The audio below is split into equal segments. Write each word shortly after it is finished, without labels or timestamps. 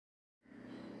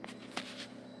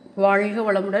வாழ்க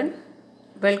வளமுடன்.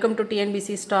 Welcome to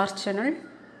TNPSC stars channel.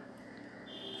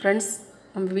 Friends,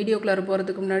 நம்ம வீடியோக்குள்ளே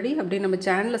போகிறதுக்கு முன்னாடி அப்படியே நம்ம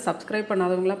சேனலை சப்ஸ்கிரைப்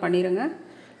பண்ணாதவங்களாம் பண்ணிடுங்க.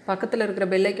 பக்கத்தில் இருக்கிற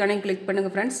பெல் ஐக்கானையும் கிளிக்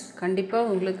பண்ணுங்கள். ஃப்ரெண்ட்ஸ், கண்டிப்பாக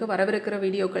உங்களுக்கு வரவிருக்கிற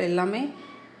வீடியோக்கள் எல்லாமே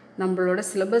நம்மளோட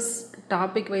சிலபஸ்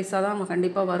டாபிக் வைஸாக தான் நம்ம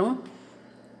கண்டிப்பாக வரும்.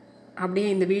 அப்படியே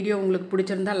இந்த வீடியோ உங்களுக்கு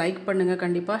பிடிச்சிருந்தா லைக் பண்ணுங்கள்,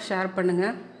 கண்டிப்பாக ஷேர்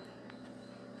பண்ணுங்கள்.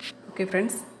 ஓகே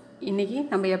ஃப்ரெண்ட்ஸ், இன்றைக்கி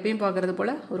நம்ம எப்பயும் பார்க்குறது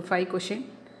போல் ஒரு 5 கொஷின்.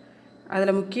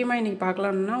 அதில் முக்கியமாக இன்றைக்கி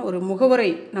பார்க்கலாம்னா ஒரு முகவுரை,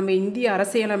 நம்ம இந்திய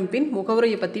அரசியலமைப்பின்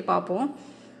முகவுரையை பற்றி பார்ப்போம்.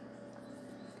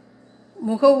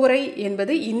 முகவுரை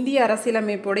என்பது இந்திய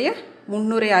அரசியலமைப்புடைய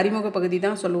முன்னுரை அறிமுக பகுதி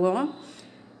தான் சொல்லுவோம்.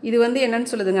 இது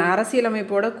என்னன்னு சொல்லுதுங்க,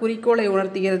 அரசியலமைப்போட குறிக்கோளை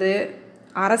உணர்த்துகிறது,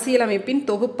 அரசியலமைப்பின்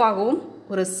தொகுப்பாகவும்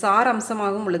ஒரு சார்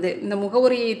அம்சமாகவும் உள்ளது. இந்த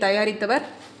முகவுரையை தயாரித்தவர்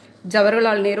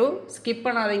ஜவஹர்லால் நேரு. ஸ்கிப்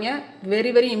பண்ணாதீங்க,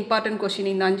 வெரி வெரி இம்பார்ட்டன்ட்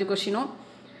கொஷின். இந்த 5 கொஷினும்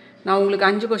நான் உங்களுக்கு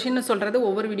 5 கொஷின்னு சொல்கிறது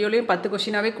ஒவ்வொரு வீடியோலையும் 10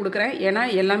 கொஷினாகவே கொடுக்குறேன். ஏன்னா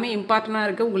எல்லாமே இம்பார்ட்டண்ட்டாக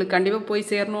இருக்குது, உங்களுக்கு கண்டிப்பாக போய்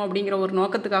சேரணும் அப்படிங்கிற ஒரு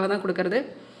நோக்கத்துக்காக தான் கொடுக்கறது.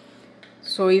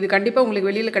 ஸோ இது கண்டிப்பாக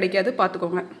உங்களுக்கு வெளியில் கிடைக்காது,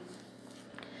 பார்த்துக்கோங்க.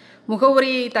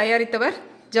 முகவுரையை தயாரித்தவர்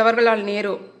ஜவஹர்லால்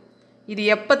நேரு. இது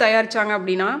எப்போ தயாரித்தாங்க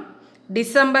அப்படின்னா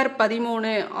டிசம்பர்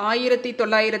 13,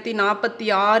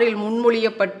 1946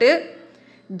 முன்மொழியப்பட்டு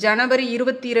ஜனவரி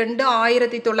 22,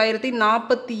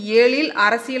 1947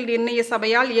 அரசியல் நிர்ணய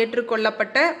சபையால்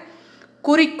ஏற்றுக்கொள்ளப்பட்ட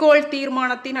குறிக்கோள்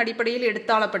தீர்மானத்தின் அடிப்படையில்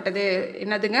எடுத்தாளப்பட்டது.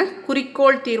 என்னதுங்க?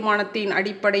 குறிக்கோள் தீர்மானத்தின்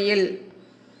அடிப்படையில்.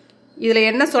 இதில்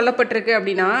என்ன சொல்லப்பட்டிருக்கு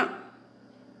அப்படின்னா,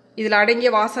 இதில்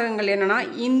அடங்கிய வாசகங்கள் என்னென்னா,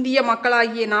 இந்திய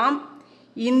மக்களாகிய நாம்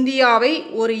இந்தியாவை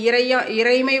ஒரு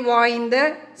இறைமை வாய்ந்த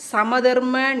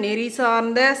சமதர்ம நெறி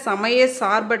சார்ந்த சமய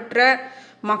சார்பற்ற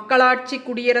மக்களாட்சி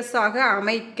குடியரசாக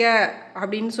அமைக்க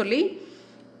அப்படின்னு சொல்லி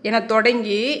என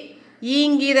தொடங்கி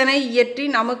ஈங்கிதனை இயற்றி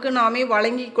நமக்கு நாமே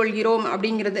வழங்கி கொள்கிறோம்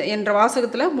அப்படிங்கிறது என்ற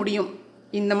வாசகத்தில் முடியும்.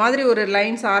 இந்த மாதிரி ஒரு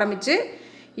லைன்ஸ் ஆரம்பித்து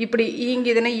இப்படி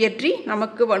ஈங்கிதனை இயற்றி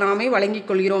நமக்கு நாமே வழங்கி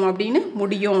கொள்கிறோம் அப்படின்னு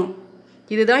முடியும்.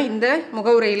 இதுதான் இந்த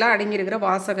முகவுரையில் அடங்கியிருக்கிற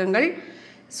வாசகங்கள்.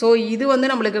 ஸோ இது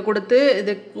நம்மளுக்கு கொடுத்து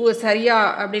இது சரியா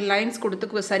அப்படின்னு லைன்ஸ்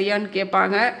கொடுத்து சரியான்னு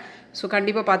கேட்பாங்க. ஸோ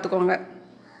கண்டிப்பாக பார்த்துக்கோங்க.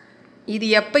 இது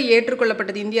எப்போ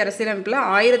ஏற்றுக்கொள்ளப்பட்டது இந்திய அரசியலமைப்பில்?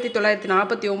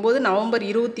 1949 நவம்பர்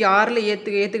 26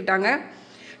 ஏற்றுக்கிட்டாங்க.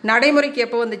 நடைமுறைக்கு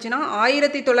எப்போ வந்துச்சுன்னா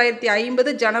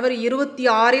 1950 ஜனவரி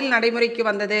 26 நடைமுறைக்கு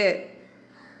வந்தது.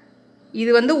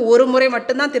 இது ஒரு முறை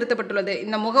மட்டும்தான் திருத்தப்பட்டுள்ளது.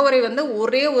 இந்த முகவுரை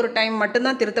ஒரே ஒரு டைம்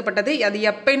மட்டும்தான் திருத்தப்பட்டது. அது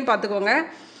எப்போன்னு பார்த்துக்கோங்க.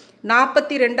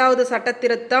 42வது சட்ட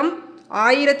திருத்தம்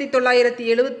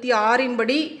 1976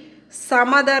 படி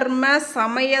சமதர்ம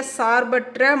சமய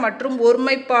சார்பற்ற மற்றும்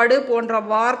ஒருமைப்பாடு போன்ற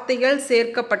வார்த்தைகள்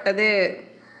சேர்க்கப்பட்டது.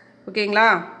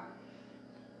 ஓகேங்களா?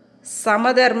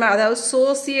 சமதர்ம, அதாவது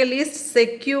சோசியலிஸ்ட்,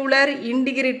 செக்யூலர்,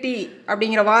 இன்டிகிரிட்டி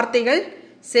அப்படிங்கிற வார்த்தைகள்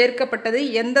சேர்க்கப்பட்டது.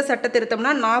 எந்த சட்ட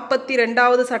திருத்தம்னா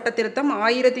 42வது சட்ட திருத்தம்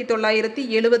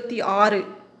 1976.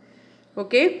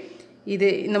 ஓகே,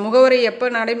 இந்த முகவரை எப்போ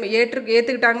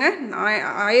ஏற்றுக்கிட்டாங்க?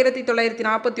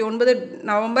 1949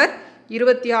 நவம்பர்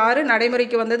 26,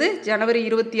 நடைமுறைக்கு வந்தது ஜனவரி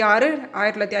 26,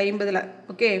 1950.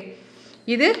 ஓகே,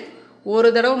 இது ஒரு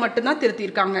தடவை மட்டும்தான்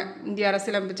திருத்தியிருக்காங்க இந்திய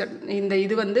அரசியலமைப்பு சட்டம்.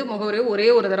 இது முகவரி ஒரே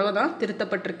ஒரு தடவை தான்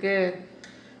திருத்தப்பட்டிருக்கு.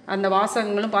 அந்த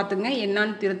வாசகங்களும் பார்த்துங்க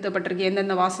என்னன்னு திருத்தப்பட்டிருக்கு,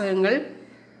 எந்தெந்த வாசகங்கள்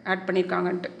ஆட்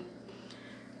பண்ணியிருக்காங்கன்ட்டு.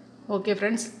 ஓகே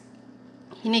ஃப்ரெண்ட்ஸ்,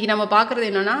 இன்றைக்கி நம்ம பார்க்குறது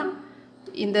என்னென்னா,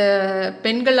 இந்த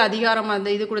பெண்கள் அதிகாரம்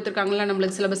அந்த இது கொடுத்துருக்காங்களா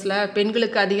நம்மளுக்கு சிலபஸில்,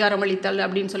 பெண்களுக்கு அதிகாரம் அளித்தல்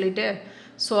அப்படின்னு சொல்லிட்டு.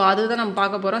 ஸோ அதுதான் நம்ம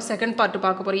பார்க்க போகிறோம். செகண்ட் பார்ட்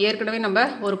பார்க்க போகிறோம். ஏற்கனவே நம்ம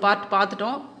ஒரு பார்ட்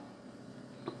பார்த்துட்டோம்.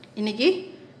 இன்றைக்கி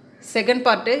செகண்ட்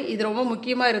பார்ட்டு. இது ரொம்ப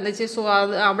முக்கியமாக இருந்துச்சு. ஸோ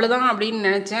அது அவ்வளோதான் அப்படின்னு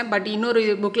நினச்சேன். பட் இன்னொரு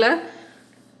புக்கில்,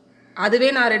 அதுவே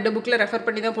நான் 2 புக்கில் ரெஃபர்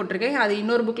பண்ணி தான் போட்டிருக்கேன். அது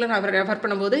இன்னொரு புக்கில் நான் ரெஃபர்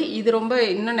பண்ணும்போது இது ரொம்ப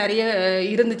இன்னும் நிறைய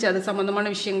இருந்துச்சு, அது சம்மந்தமான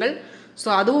விஷயங்கள். ஸோ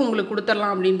அதுவும் உங்களுக்கு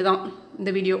கொடுத்துடலாம் அப்படின்ட்டு தான்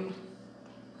இந்த வீடியோ.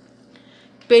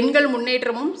 பெண்கள்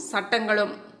முன்னேற்றமும்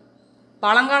சட்டங்களும்.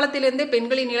 பழங்காலத்திலிருந்தே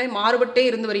பெண்களின் நிலை மாறுபட்டே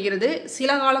இருந்து வருகிறது. சில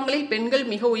காலங்களில் பெண்கள்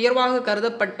மிக உயர்வாக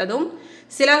கருதப்பட்டதும்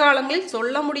சில காலங்களில்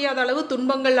சொல்ல முடியாத அளவு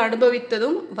துன்பங்கள்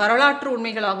அனுபவித்ததும் வரலாற்று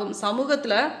உண்மைகளாகும்.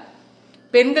 சமூகத்தில்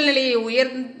பெண்கள் நிலையை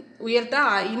உயர்த்த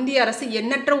இந்திய அரசு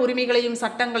எண்ணற்ற உரிமைகளையும்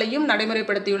சட்டங்களையும்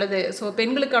நடைமுறைப்படுத்தியுள்ளது. ஸோ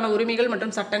பெண்களுக்கான உரிமைகள்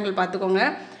மற்றும் சட்டங்கள் பார்த்துக்கோங்க.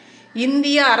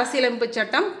 இந்திய அரசியலமைப்பு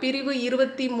சட்டம் பிரிவு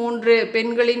 23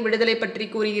 பெண்களின் விடுதலை பற்றி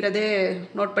கூறுகிறது.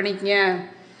 நோட் பண்ணிக்கங்க.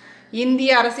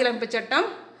 இந்திய அரசியலமைப்பு சட்டம்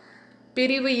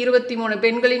பிரிவு 23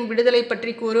 பெண்களின் விடுதலை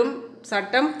பற்றி கூறும்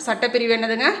சட்டம். சட்டப்பிரிவு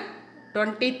என்னதுங்க?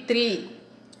 23.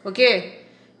 ஓகே,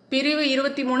 பிரிவு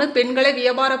 23 பெண்களை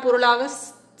வியாபார பொருளாக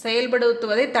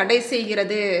செயல்படுத்துவதை தடை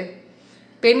செய்கிறது.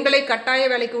 பெண்களை கட்டாய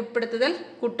வேலைக்கு உட்படுத்துதல்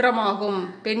குற்றமாகும்.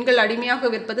 பெண்கள் அடிமையாக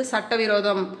விற்பது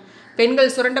சட்டவிரோதம்.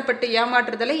 பெண்கள் சுரண்டப்பட்டு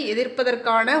ஏமாற்றுதலை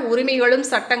எதிர்ப்பதற்கான உரிமைகளும்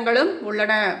சட்டங்களும்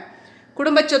உள்ளன.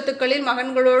 குடும்ப சொத்துக்களில்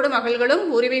மகன்களோடு மகள்களும்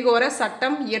உரிமை கோர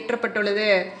சட்டம் இயற்றப்பட்டுள்ளது.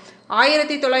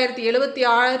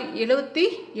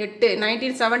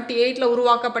 1978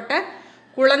 உருவாக்கப்பட்ட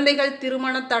குழந்தைகள்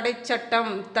திருமண தடை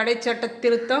சட்ட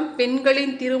திருத்தம்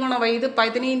பெண்களின் திருமண வயது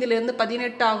 15 -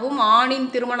 18 ஆகவும் ஆணின்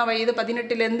திருமண வயது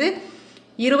 18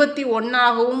 -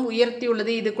 21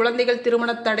 உயர்த்தியுள்ளது. இது குழந்தைகள்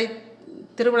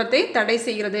திருமணத்தை தடை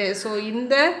செய்கிறது. ஸோ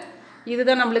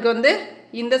இதுதான் நம்மளுக்கு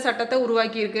இந்த சட்டத்தை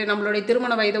உருவாக்கியிருக்கு. நம்மளுடைய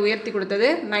திருமண வயதை உயர்த்தி கொடுத்தது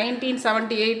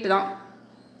 1978 தான்.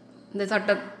 இந்த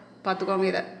சட்டம் பார்த்துக்கோங்க.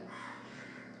 இதை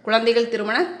குழந்தைகள்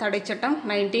திருமண தடை சட்டம்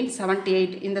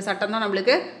 1978. இந்த சட்டம் தான்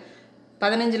நம்மளுக்கு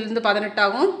 15 - 18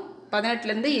 ஆகும்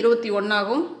 18 -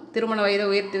 21 திருமண வயதை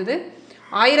உயர்த்தியது.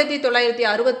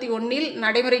 1961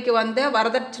 நடைமுறைக்கு வந்த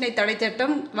வரதட்சணை தடை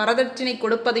சட்டம் வரதட்சணை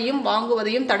கொடுப்பதையும்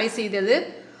வாங்குவதையும் தடை செய்தது.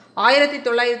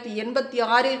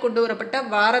 1986 கொண்டு வரப்பட்ட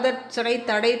வரதட்சணை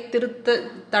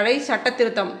தடை சட்ட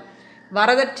திருத்தம்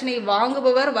வரதட்சணை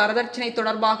வாங்குபவர் வரதட்சணை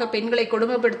தொடர்பாக பெண்களை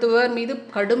கொடுமைப்படுத்துபவர் மீது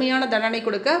கடுமையான தண்டனை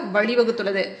கொடுக்க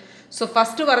வழிவகுத்துள்ளது. ஸோ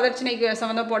ஃபஸ்ட்டு வரதட்சணைக்கு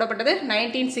சம்மந்தம் போடப்பட்டது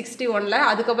 1961.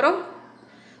 அதுக்கப்புறம்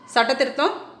சட்ட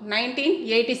திருத்தம்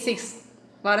 1986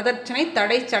 வரதட்சணை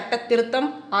தடை சட்ட திருத்தம்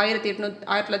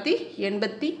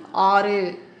 1986.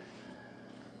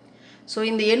 ஸோ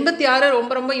இந்த 86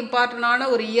 ரொம்ப ரொம்ப இம்பார்ட்டண்டான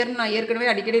ஒரு இயர். நான் ஏற்கனவே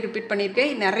அடிக்கடி ரிப்பீட்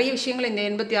பண்ணியிருக்கேன். நிறைய விஷயங்கள் இந்த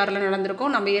 86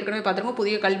 நடந்திருக்கும். நம்ம ஏற்கனவே பார்த்துருக்கோம்.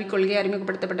 புதிய கல்விக் கொள்கை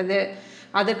அறிமுகப்படுத்தப்பட்டது.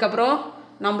 அதுக்கப்புறம்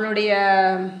நம்மளுடைய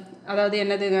அதாவது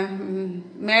என்னதுங்க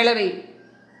மேலவை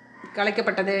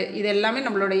கலைக்கப்பட்டது. இது எல்லாமே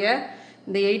நம்மளுடைய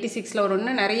இந்த 86 ஒரு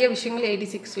ஒன்று. நிறைய விஷயங்கள்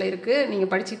 86 இருக்குது.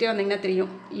 நீங்கள் படிச்சுட்டே வந்தீங்கன்னா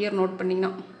தெரியும். இயர் நோட்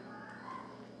பண்ணிங்கன்னா.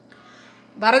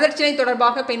 வரதட்சணை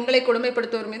தொடர்பாக பெண்களை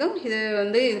கொடுமைப்படுத்துவோர் மீதும் இது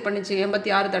பண்ணிச்சு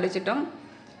 86 தடை சட்டம்.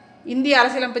 இந்திய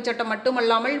அரசியலமைப்பு சட்டம்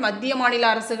மட்டுமல்லாமல் மத்திய மாநில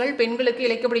அரசுகள் பெண்களுக்கு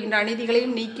இழைக்கப்படுகின்ற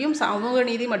அநீதிகளையும் நீக்கியும் சமூக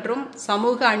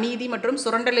அநீதி மற்றும்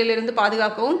சுரண்டலிலிருந்து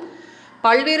பாதுகாக்கவும்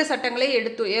பல்வேறு சட்டங்களை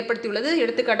ஏற்படுத்தியுள்ளது.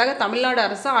 எடுத்துக்காட்டாக தமிழ்நாடு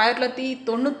அரசு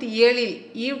 1997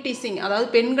 ஈவ்டீசிங் அதாவது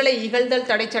பெண்களை இகழ்தல்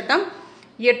தடை சட்டம்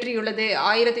இயற்றியுள்ளது.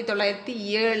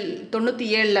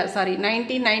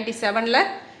 1997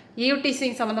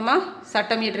 ஈவ்டீசிங் சம்பந்தமாக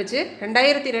சட்டம் இயற்றுச்சு.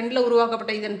 2002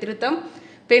 உருவாக்கப்பட்ட இதன் திருத்தம்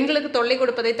பெண்களுக்கு தொல்லை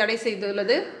கொடுப்பதை தடை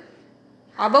செய்துள்ளது.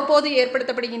 அவ்வப்போது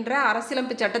ஏற்படுத்தப்படுகின்ற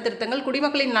அரசியலமைப்பு சட்ட திருத்தங்கள்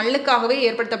குடிமக்களின் நலனுக்காகவே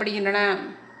ஏற்படுத்தப்படுகின்றன.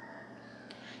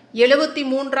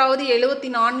 73வது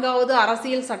 74வது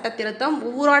அரசியல் சட்ட திருத்தம்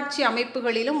ஊராட்சி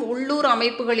அமைப்புகளிலும் உள்ளூர்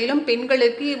அமைப்புகளிலும்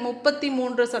பெண்களுக்கு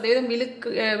 33%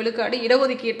 விழுக்காடு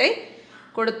இடஒதுக்கீட்டை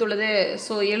கொடுத்துள்ளது.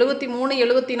 ஸோ 73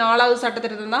 74வது சட்ட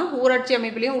திருத்தம் தான் ஊராட்சி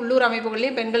அமைப்புலையும் உள்ளூர்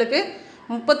அமைப்புகளிலும் பெண்களுக்கு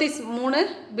 33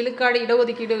 விழுக்காடு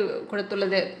இடஒதுக்கீடு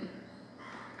கொடுத்துள்ளது.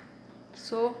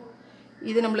 ஸோ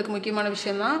இது நம்மளுக்கு முக்கியமான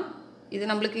விஷயந்தான். இது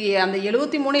நம்மளுக்கு அந்த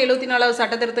 73 74வது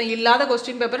சட்ட திருத்தம் இல்லாத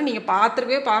கொஸ்டின் பேப்பரை நீங்கள்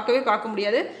பார்க்க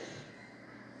முடியாது.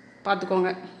 பார்த்துக்கோங்க.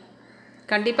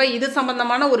 கண்டிப்பாக இது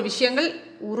சம்பந்தமான ஒரு விஷயங்கள்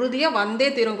உறுதியாக வந்தே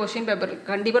தீரும். கொஸ்டின் பேப்பர்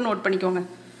கண்டிப்பாக நோட் பண்ணிக்கோங்க.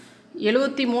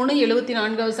 73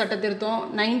 74வது சட்ட திருத்தம்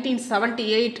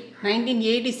 1978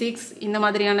 1986 இந்த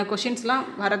மாதிரியான கொஷின்ஸ்லாம்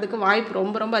வரதுக்கு வாய்ப்பு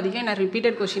ரொம்ப ரொம்ப அதிகம். நான்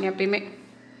ரிப்பீட்டட் கொஷின் எப்பயுமே.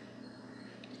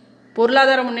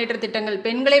 பொருளாதார முன்னேற்ற திட்டங்கள்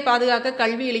பெண்களை பாதுகாக்க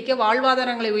கல்வி அளிக்க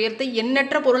வாழ்வாதாரங்களை உயர்த்த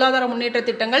எண்ணற்ற பொருளாதார முன்னேற்ற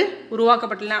திட்டங்கள்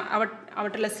உருவாக்கப்பட்டுள்ளன.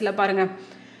 அவற்றில் சில பாருங்க.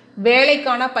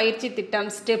 வேலைக்கான பயிற்சி திட்டம்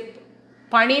ஸ்டெப்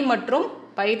பணி மற்றும்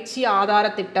பயிற்சி ஆதார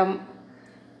திட்டம்.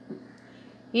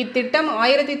 இத்திட்டம்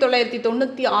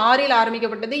 1996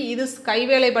 ஆரம்பிக்கப்பட்டது. இது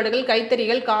கைவேலைப்பாடுகள்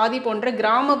கைத்தறிகள் காதி போன்ற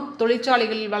கிராம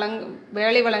தொழிற்சாலைகளில்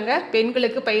வேலை வழங்க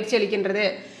பெண்களுக்கு பயிற்சி அளிக்கின்றது.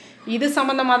 இது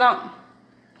சம்பந்தமாக தான்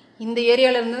இந்த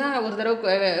ஏரியாவிலேருந்து தான் ஒரு தடவை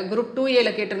குரூப்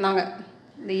 2A கேட்டிருந்தாங்க.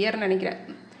 இந்த இயர் நினைக்கிறேன்.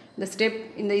 இந்த ஸ்டெப்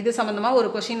இது சம்மந்தமாக ஒரு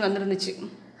கொஷின் வந்துருந்துச்சு.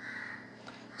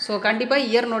 ஸோ கண்டிப்பாக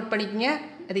இயர் நோட் பண்ணிக்கோங்க.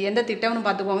 அது எந்த திட்டம்னு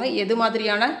பார்த்துக்கோங்க. எது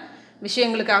மாதிரியான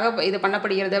விஷயங்களுக்காக இது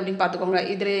பண்ணப்படுகிறது அப்படின்னு பார்த்துக்கோங்க.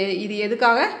 இது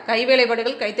எதுக்காக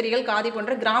கைவேலைப்பாடுகள் கைத்தறிகள் காதி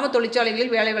போன்ற கிராம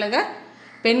தொழிற்சாலைகளில் வேலை வழங்க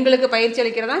பெண்களுக்கு பயிற்சி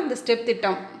அளிக்கிறதா இந்த ஸ்டெப்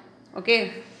திட்டம். ஓகே.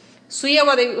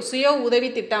 சுய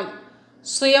உதவி திட்டம்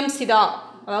சுயம் சிதா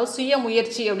அதாவது சுய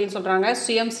முயற்சி அப்படின்னு சொல்கிறாங்க.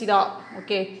 சுயம் சிதா.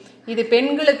 ஓகே. இது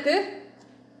பெண்களுக்கு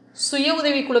சுய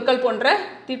உதவி குழுக்கள் போன்ற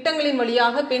திட்டங்களின்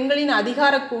வழியாக பெண்களின்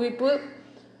அதிகார குவிப்பு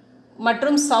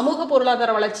மற்றும் சமூக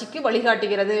பொருளாதார வளர்ச்சிக்கு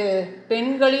வழிகாட்டுகிறது.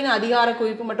 பெண்களின் அதிகார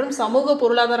குவிப்பு மற்றும் சமூக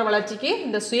பொருளாதார வளர்ச்சிக்கு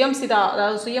இந்த சுயம் சிதா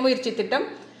அதாவது சுயமுயற்சி திட்டம்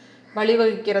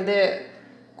வழிவகுக்கிறது.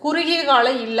 குறுகிய கால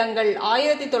இல்லங்கள்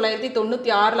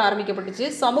 1996 ஆரம்பிக்கப்பட்டுச்சு.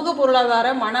 சமூக பொருளாதார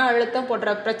மன அழுத்தம்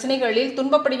போன்ற பிரச்சனைகளில்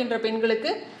துன்பப்படுகின்ற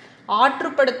பெண்களுக்கு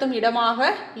ஆற்றுப்படுத்தும் இடமாக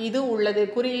இது உள்ளது.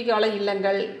 குறுகிய கால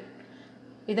இல்லங்கள்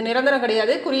இது நிரந்தரம்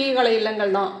கிடையாது. குறுகிய கால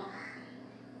இல்லங்கள் தான்.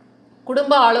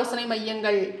 குடும்ப ஆலோசனை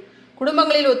மையங்கள்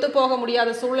குடும்பங்களில் ஒத்துப்போக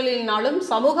முடியாத சூழலினாலும்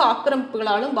சமூக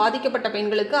ஆக்கிரமிப்புகளாலும் பாதிக்கப்பட்ட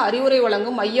பெண்களுக்கு அறிவுரை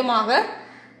வழங்கும் மையமாக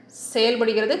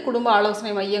செயல்படுகிறது குடும்ப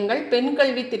ஆலோசனை மையங்கள். பெண்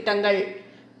கல்வி திட்டங்கள்.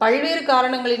 பல்வேறு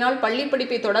காரணங்களினால் பள்ளி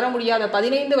படிப்பை தொடர முடியாத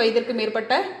 15 வயதிற்கு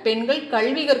மேற்பட்ட பெண்கள்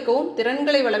கல்வி கற்கவும்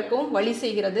திறன்களை வளர்க்கவும் வழி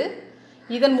செய்கிறது.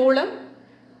 இதன் மூலம்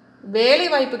வேலை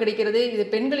வாய்ப்பு கிடைக்கிறது. இது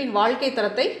பெண்களின் வாழ்க்கை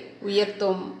தரத்தை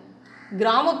உயர்த்தும்.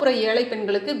 கிராமப்புற ஏழை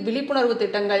பெண்களுக்கு விழிப்புணர்வு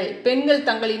திட்டங்கள். பெண்கள்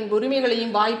தங்களின்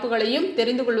உரிமைகளையும் வாய்ப்புகளையும்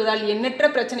தெரிந்து கொள்வதால் எண்ணற்ற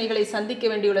பிரச்சனைகளை சந்திக்க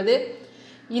வேண்டியுள்ளது.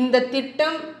 இந்த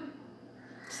திட்டம்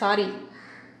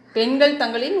பெண்கள்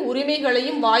தங்களின்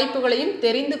உரிமைகளையும் வாய்ப்புகளையும்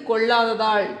தெரிந்து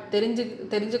கொள்ளாததால்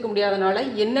தெரிஞ்சுக்க முடியாதனால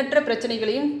எண்ணற்ற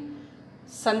பிரச்சனைகளையும்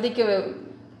சந்திக்க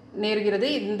நேர்கிறது.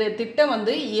 இந்த திட்டம்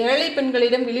ஏழை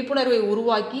பெண்களிடம் விழிப்புணர்வை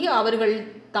உருவாக்கி அவர்கள்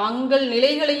தங்கள்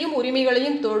நிலைகளையும்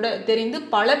உரிமைகளையும் தெரிந்து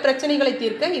பல பிரச்சனைகளை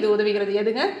தீர்க்க இது உதவுகிறது.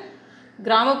 எதுங்க?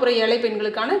 கிராமப்புற ஏழை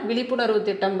பெண்களுக்கான விழிப்புணர்வு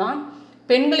திட்டம் தான்.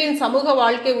 பெண்களின் சமூக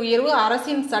வாழ்க்கை உயர்வு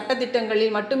அரசின் சட்ட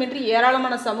திட்டங்களில் மட்டுமின்றி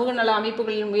ஏராளமான சமூக நல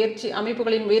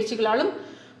அமைப்புகளின் முயற்சிகளாலும்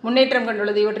முன்னேற்றம்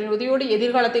கண்டுள்ளது. இவற்றின் உதவியோடு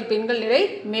எதிர்காலத்தில் பெண்கள் நிலை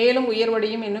மேலும்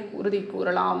உயர்வடையும் என உறுதி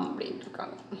கூறலாம் அப்படின்னு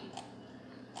இருக்காங்க.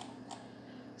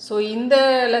 ஸோ இந்த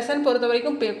லெசன் பொறுத்த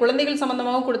வரைக்கும் குழந்தைகள்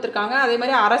சம்மந்தமாகவும் கொடுத்துருக்காங்க. அதே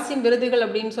மாதிரி அரசின் விருதுகள்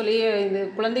அப்படின்னு சொல்லி இந்த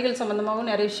குழந்தைகள் சம்மந்தமாகவும்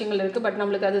நிறைய விஷயங்கள் இருக்குது. பட்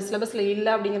நம்மளுக்கு அது சிலபஸில்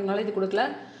இல்லை அப்படிங்கிறதுனால இது கொடுக்கல.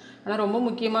 ஆனால் ரொம்ப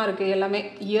முக்கியமாக இருக்குது. எல்லாமே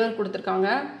இயர் கொடுத்துருக்காங்க.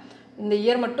 இந்த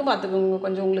இயர் மட்டும் பார்த்துக்கோங்க.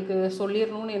 கொஞ்சம் உங்களுக்கு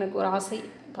சொல்லிடணும்னு எனக்கு ஒரு ஆசை,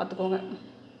 பார்த்துக்கோங்க.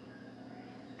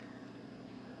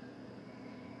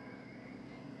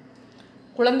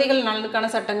 குழந்தைகள் நலனுக்கான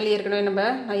சட்டங்கள் ஏற்கனவே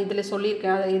நான் இதில்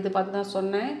சொல்லியிருக்கேன். அதை இது பார்த்து தான்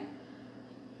சொன்னேன்.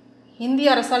 இந்திய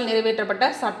அரசால் நிறைவேற்றப்பட்ட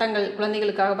சட்டங்கள்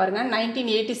குழந்தைகளுக்காக பாருங்கள்.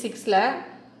 1986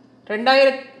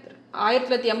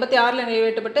 1986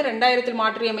 நிறைவேற்றப்பட்டு 2000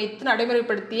 மாற்றியமைத்து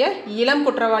நடைமுறைப்படுத்திய இளம்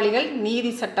குற்றவாளிகள்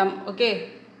நீதி சட்டம். ஓகே,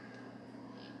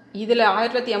 இதில்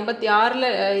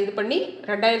 1986 இது பண்ணி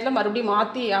 2000 மறுபடியும்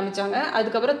மாற்றி அமைச்சாங்க.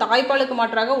 அதுக்கப்புறம் தாய்ப்பாலுக்கு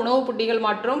மாற்றாக உணவு புட்டிகள்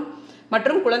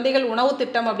மற்றும் குழந்தைகள் உணவு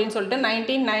திட்டம் அப்படின்னு சொல்லிட்டு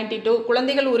 1992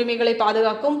 குழந்தைகள் உரிமைகளை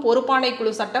பாதுகாக்கும் பொறுப்பாணை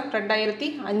குழு சட்டம்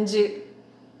 2005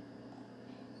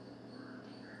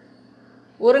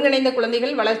 ஒருங்கிணைந்த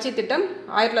குழந்தைகள் வளர்ச்சி திட்டம்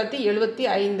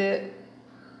 1975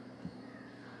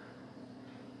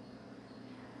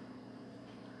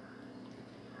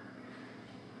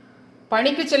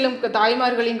 பணிக்கு செல்லும்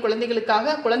தாய்மார்களின்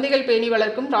குழந்தைகளுக்காக குழந்தைகள் பேணி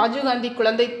வளர்க்கும் ராஜீவ்காந்தி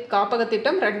குழந்தை காப்பக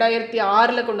திட்டம்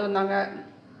 2006 கொண்டு வந்தாங்க.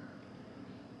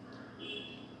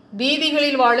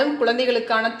 வீதிகளில் வாழும்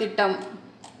குழந்தைகளுக்கான திட்டம்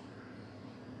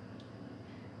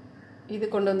இது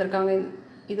கொண்டு வந்திருக்காங்க.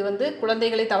 இது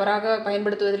குழந்தைகளை தவறாக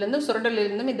பயன்படுத்துவதிலிருந்தும்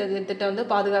சுரண்டலிலிருந்தும் இந்த திட்டம்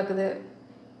பாதுகாக்குது.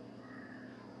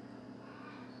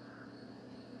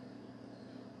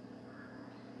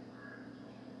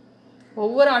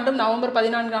 ஒவ்வொரு ஆண்டும் நவம்பர்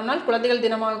 14ஆம் நாள் குழந்தைகள்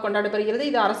தினமாக கொண்டாடப்படுகிறது.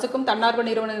 இது அரசுக்கும் தன்னார்வ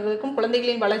நிறுவனங்களுக்கும்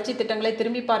குழந்தைகளின் வளர்ச்சி திட்டங்களை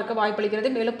திரும்பி பார்க்க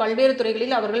வாய்ப்பளிக்கிறது. மேலும் பல்வேறு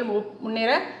துறைகளில் அவர்கள்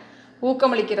முன்னேற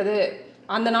ஊக்கமளிக்கிறது.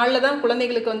 அந்த நாளில் தான்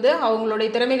குழந்தைகளுக்கு அவங்களுடைய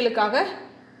திறமைகளுக்காக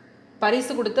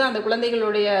பரிசு கொடுத்து அந்த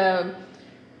குழந்தைகளுடைய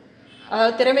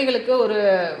திறமைகளுக்கு ஒரு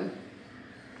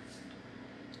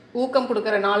ஊக்கம்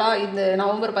கொடுக்குற நாளாக இந்த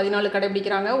நவம்பர் 14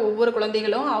 கடைபிடிக்கிறாங்க. ஒவ்வொரு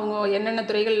குழந்தைகளும் அவங்க என்னென்ன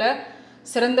துறைகளில்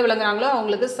சிறந்து விளங்குறாங்களோ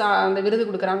அவங்களுக்கு அந்த விருது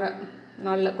கொடுக்குறாங்க.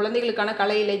 நல்ல குழந்தைகளுக்கான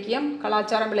கலை, இலக்கியம்,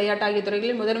 கலாச்சாரம், விளையாட்டு ஆகிய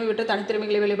துறைகளில் முதன்மை பெற்று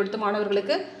தனித்திறமைகளை வெளிப்படுத்தும்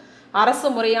மாணவர்களுக்கு அரசு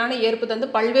முறையான ஏற்பு தந்து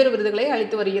பல்வேறு விருதுகளை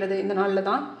அளித்து வருகிறது. இந்த நாளில்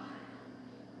தான்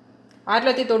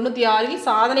 1996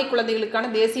 சாதனை குழந்தைகளுக்கான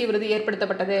தேசிய விருது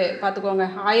ஏற்படுத்தப்பட்டது. பார்த்துக்கோங்க,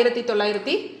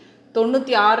 1996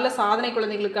 சாதனை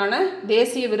குழந்தைகளுக்கான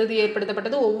தேசிய விருது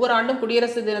ஏற்படுத்தப்பட்டது. ஒவ்வொரு ஆண்டும்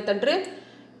குடியரசு தினத்தன்று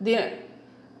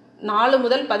 4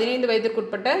 முதல் 15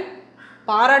 வயதிற்குட்பட்ட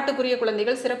பாராட்டுக்குரிய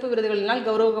குழந்தைகள் சிறப்பு விருதுகளினால்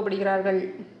கௌரவிக்கப்படுகிறார்கள்.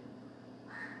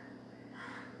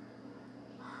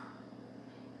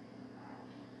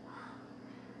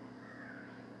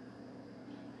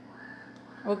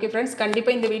 ஓகே ஃப்ரெண்ட்ஸ்,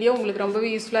 கண்டிப்பாக இந்த வீடியோ உங்களுக்கு ரொம்பவே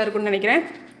யூஸ்ஃபுல்லாக இருக்கும்னு நினைக்கிறேன்.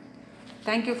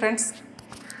 Thank you friends.